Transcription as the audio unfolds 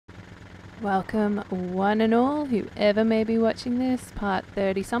Welcome one and all, whoever may be watching this, part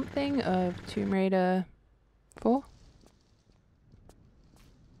 30 something of Tomb Raider 4.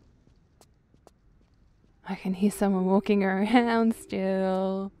 I can hear someone walking around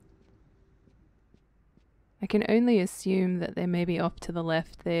still. I can only assume that they may be off to the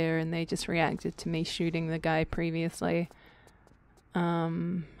left there and they just reacted to me shooting the guy previously.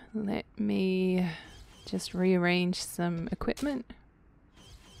 Let me just rearrange some equipment.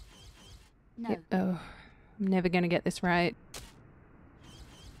 No. Oh, I'm never gonna get this right.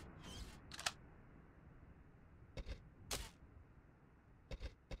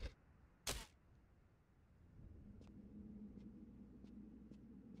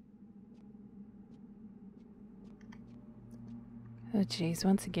 Oh jeez,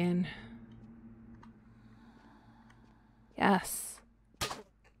 once again. Yes.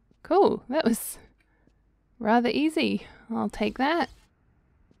 Cool, that was rather easy. I'll take that.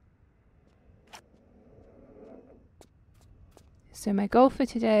 So my goal for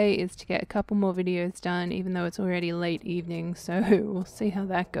today is to get a couple more videos done, even though it's already late evening, so we'll see how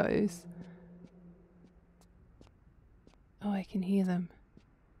that goes. Oh, I can hear them.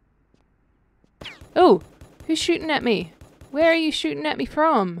 Oh! Who's shooting at me? Where are you shooting at me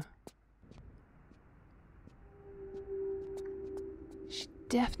from? She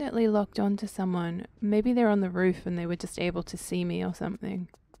definitely locked onto someone. Maybe they're on the roof and they were just able to see me or something.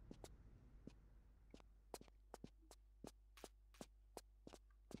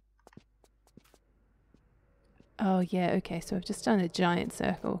 Oh yeah, okay, so I've just done a giant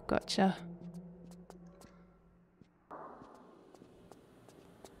circle. Gotcha.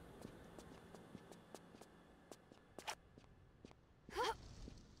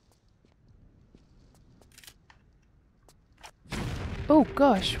 Oh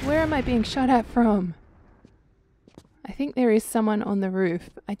gosh, where am I being shot at from? I think there is someone on the roof.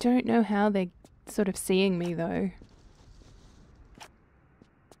 I don't know how they're sort of seeing me though.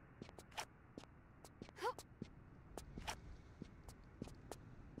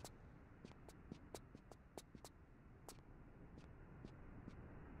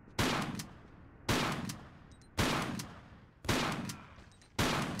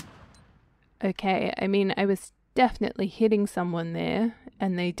 Okay, I mean, I was definitely hitting someone there,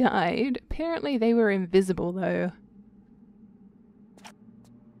 and they died. Apparently they were invisible though.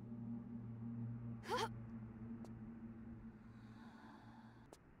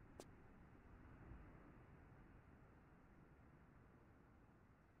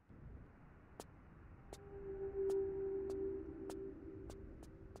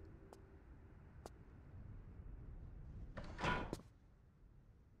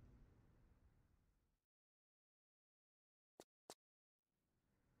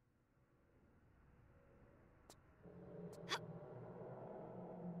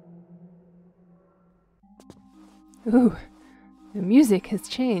 Ooh, the music has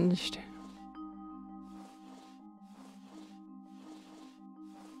changed.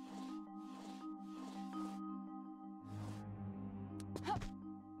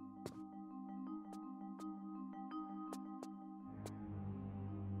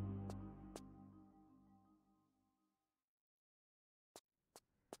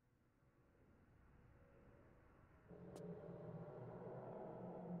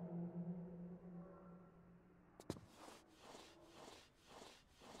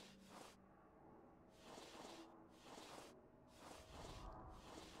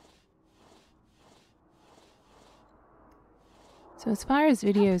 So as far as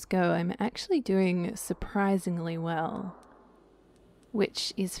videos go, I'm actually doing surprisingly well,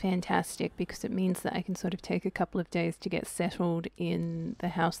 which is fantastic because it means that I can sort of take a couple of days to get settled in the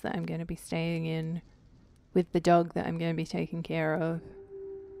house that I'm going to be staying in with the dog that I'm going to be taking care of,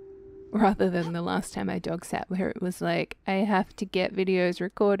 rather than the last time I dog sat where it was like, I have to get videos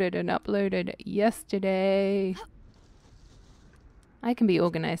recorded and uploaded yesterday. I can be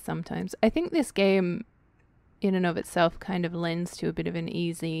organized sometimes. I think this game in and of itself kind of lends to a bit of an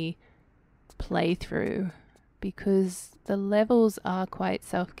easy playthrough because the levels are quite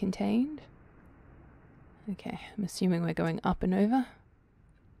self-contained. Okay, I'm assuming we're going up and over.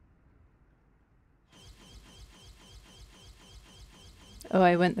 Oh,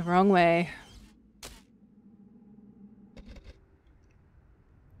 I went the wrong way.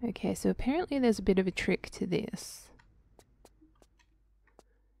 Okay, so apparently there's a bit of a trick to this.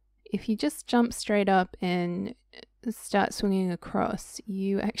 If you just jump straight up and start swinging across,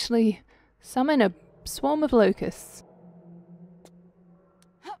 you actually summon a swarm of locusts.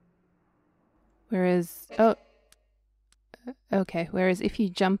 Whereas, oh, okay, whereas if you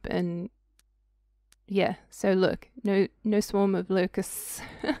jump and, yeah, so look, no swarm of locusts.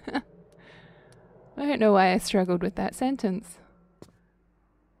 I don't know why I struggled with that sentence.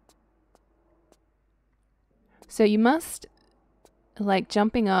 So you must, like,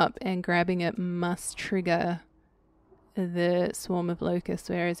 jumping up and grabbing it must trigger the swarm of locusts,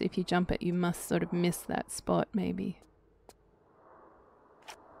 whereas if you jump it, you must sort of miss that spot, maybe.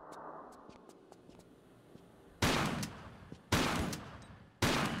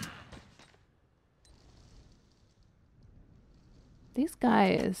 These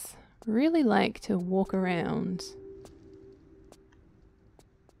guys really like to walk around.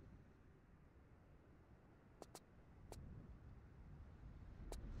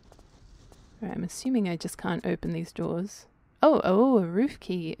 Right, I'm assuming I just can't open these doors. Oh, a roof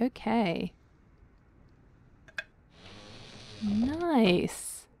key. Okay.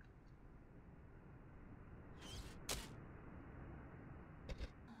 Nice.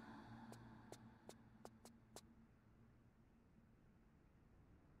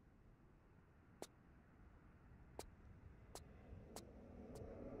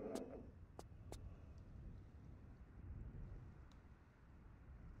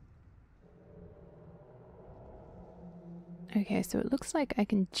 Okay, so it looks like I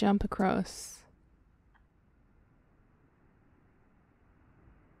can jump across.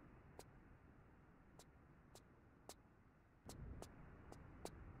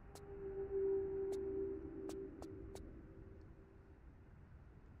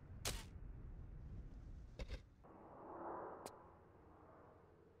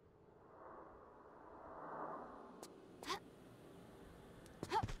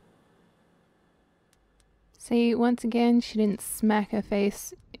 See, once again, she didn't smack her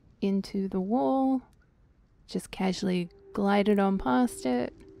face into the wall, just casually glided on past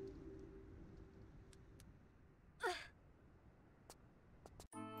it.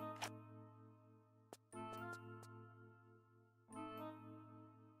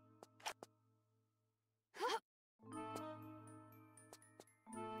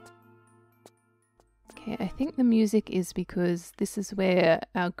 Okay, I think the music is because this is where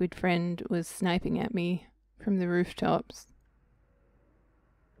our good friend was sniping at me from the rooftops.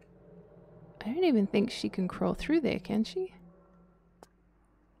 I don't even think she can crawl through there, can she?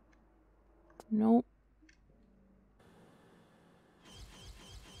 Nope.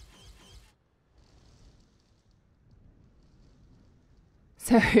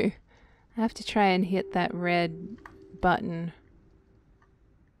 So, I have to try and hit that red button.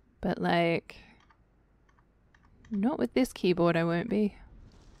 But like, not with this keyboard I won't be.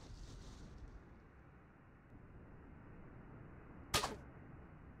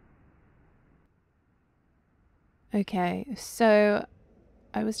 Okay, so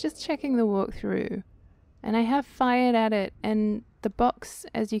I was just checking the walkthrough and I have fired at it and the box,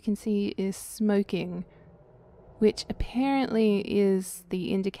 as you can see, is smoking, which apparently is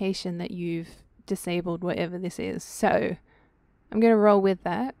the indication that you've disabled whatever this is. So I'm going to roll with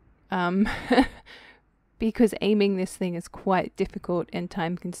that because aiming this thing is quite difficult and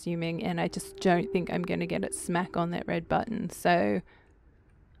time consuming, and I just don't think I'm going to get it smack on that red button. So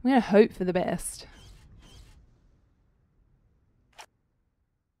I'm going to hope for the best.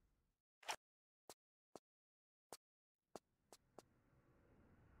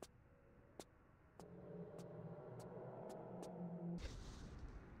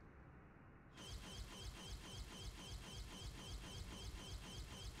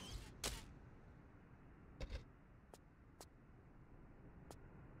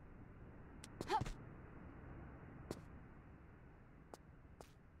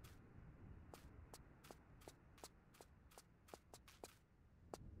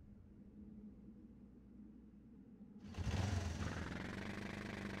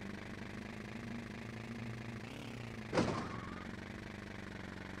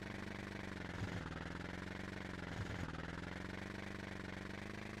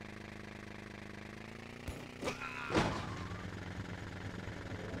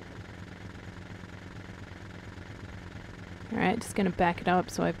 Alright, just going to back it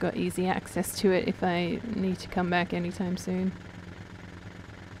up so I've got easy access to it if I need to come back anytime soon.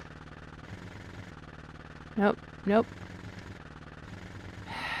 Nope, nope.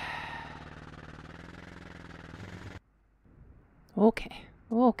 Okay,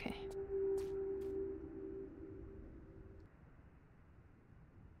 okay.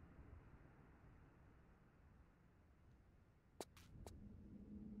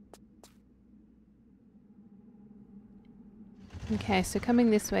 Okay, so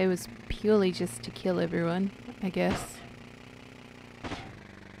coming this way was purely just to kill everyone, I guess.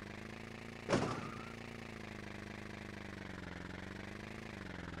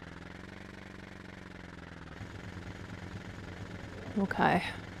 Okay.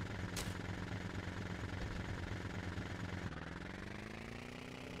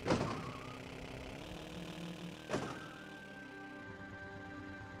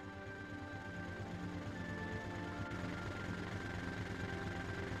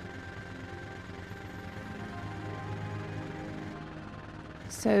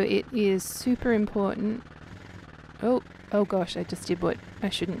 So it is super important. Oh gosh, I just did what I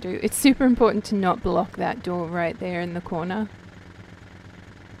shouldn't do. It's super important to not block that door right there in the corner.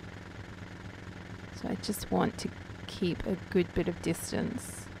 So I just want to keep a good bit of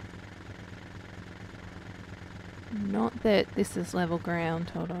distance. Not that this is level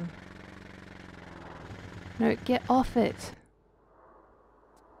ground, hold on. No, get off it.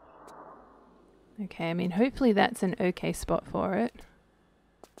 Okay, I mean, hopefully that's an okay spot for it.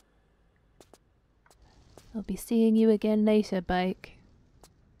 I'll be seeing you again later, bike.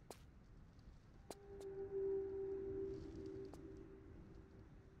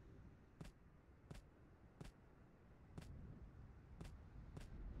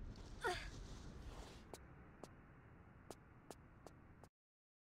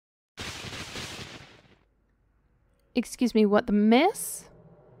 Excuse me, what, the mess?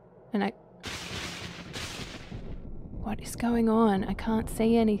 And what is going on? I can't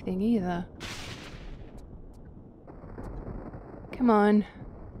see anything either. Come on.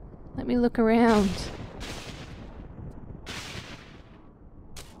 Let me look around.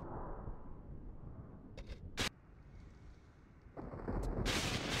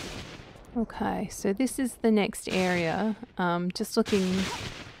 Okay, so this is the next area. Just looking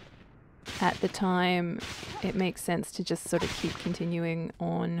at the time, it makes sense to just sort of keep continuing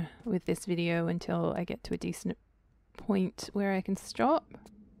on with this video until I get to a decent point where I can stop.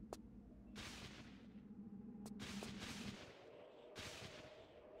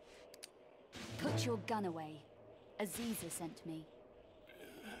 Put your gun away. Aziza sent me.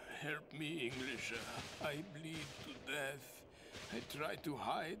 Help me, English. I bleed to death. I try to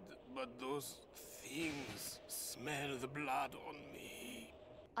hide, but those things smell the blood on me.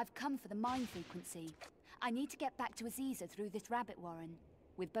 I've come for the mine frequency. I need to get back to Aziza through this rabbit warren,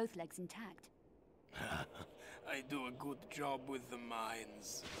 with both legs intact. I do a good job with the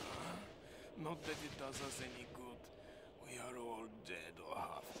mines. Not that it does us any good. We are all dead or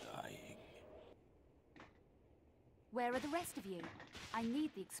half dying. Where are the rest of you? I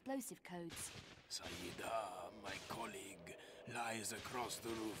need the explosive codes. Saida, my colleague, lies across the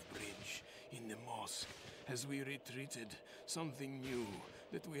roof bridge in the mosque. As we retreated, something new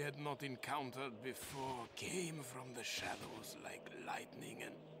that we had not encountered before came from the shadows like lightning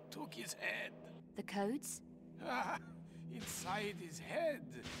and took his head. The codes? Ah, inside his head,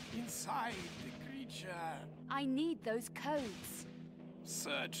 inside the creature. I need those codes.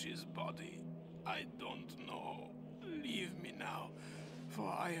 Search his body. I don't know. Leave me now, for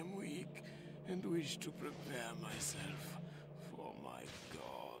I am weak and wish to prepare myself for my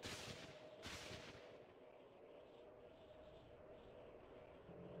God.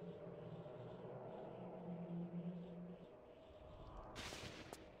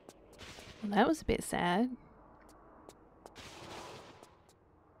 Well, that was a bit sad.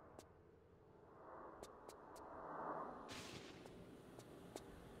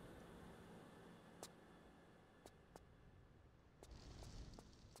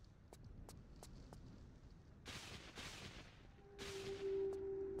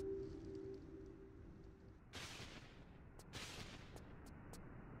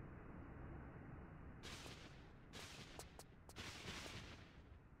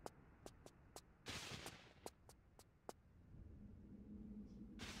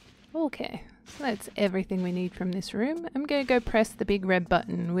 Okay, so that's everything we need from this room. I'm gonna go press the big red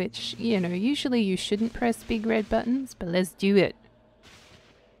button, which, you know, usually you shouldn't press big red buttons, but let's do it.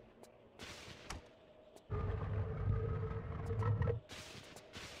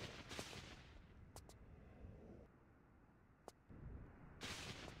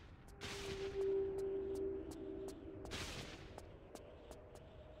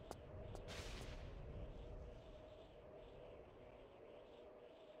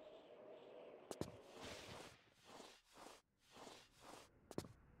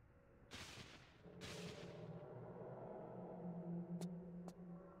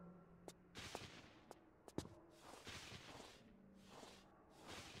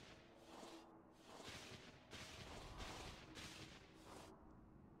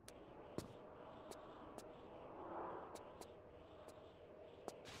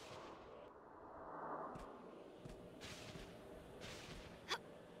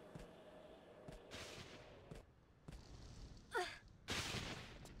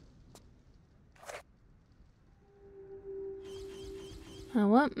 I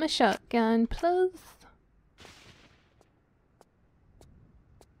want my shotgun, please.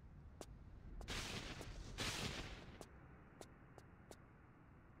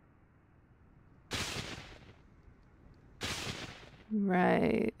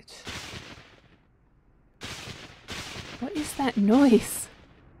 Right. What is that noise?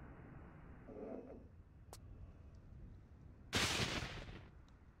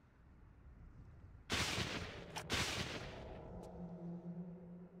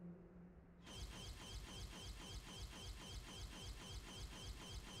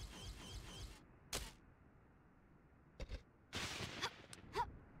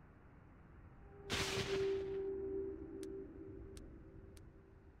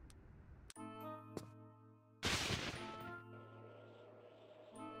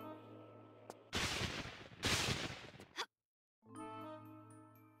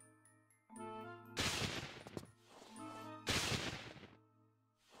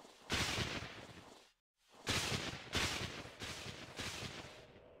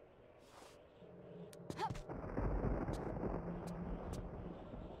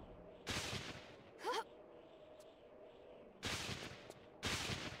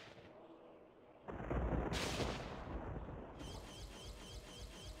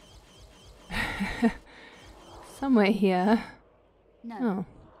 somewhere here. No.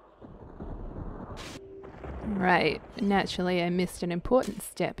 Oh. Right. Naturally, I missed an important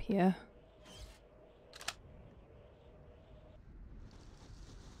step here.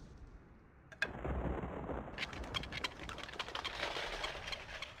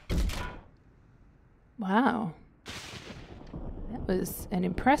 Wow. That was an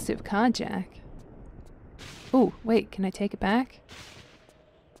impressive carjack. Oh, wait, can I take it back?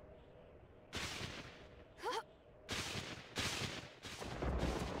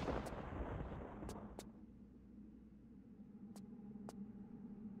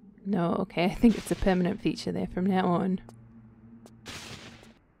 No, okay, I think it's a permanent feature there from now on.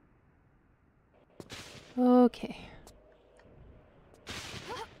 Okay.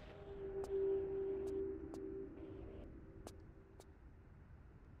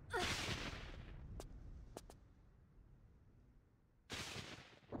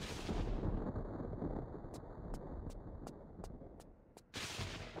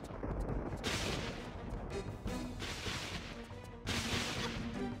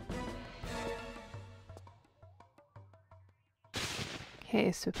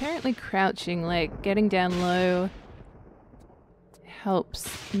 Okay, so apparently crouching, like getting down low,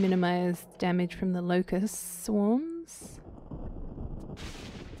 helps minimize damage from the locust swarms.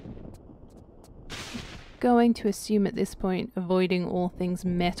 Going to assume at this point avoiding all things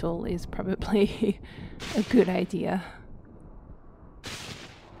metal is probably a good idea.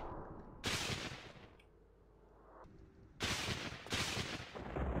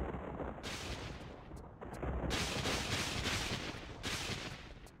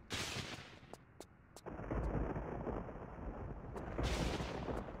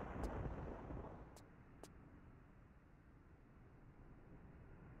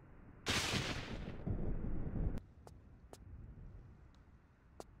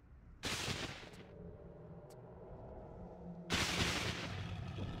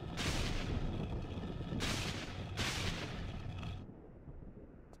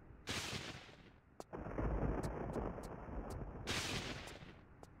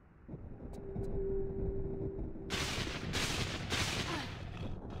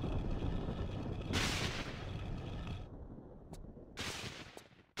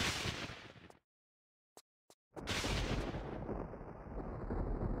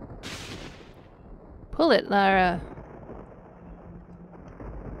 Pull it, Lara.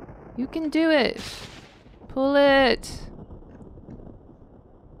 You can do it. Pull it.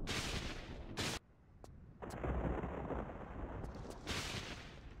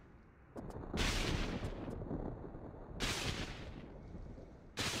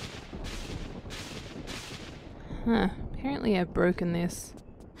 Huh. Apparently I've broken this.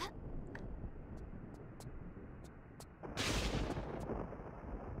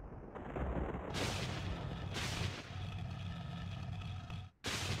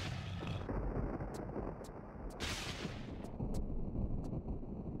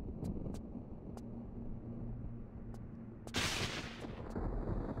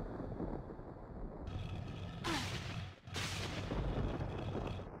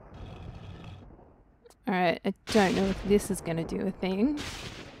 Alright, I don't know if this is going to do a thing.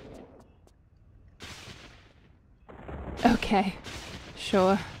 Okay,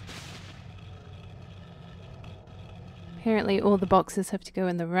 sure. Apparently all the boxes have to go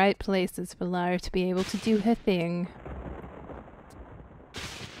in the right places for Lara to be able to do her thing.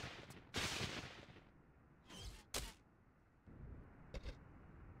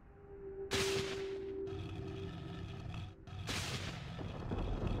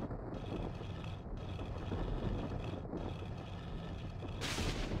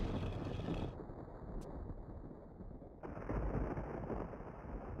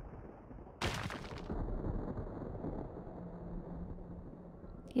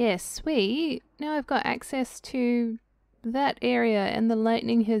 Yes, sweet. Now I've got access to that area and the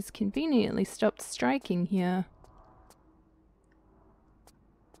lightning has conveniently stopped striking here.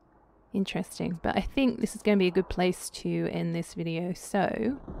 Interesting, but I think this is going to be a good place to end this video.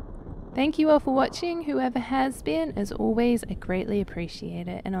 So, thank you all for watching, whoever has been. As always, I greatly appreciate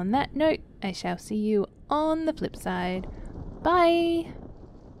it. And on that note, I shall see you on the flip side. Bye!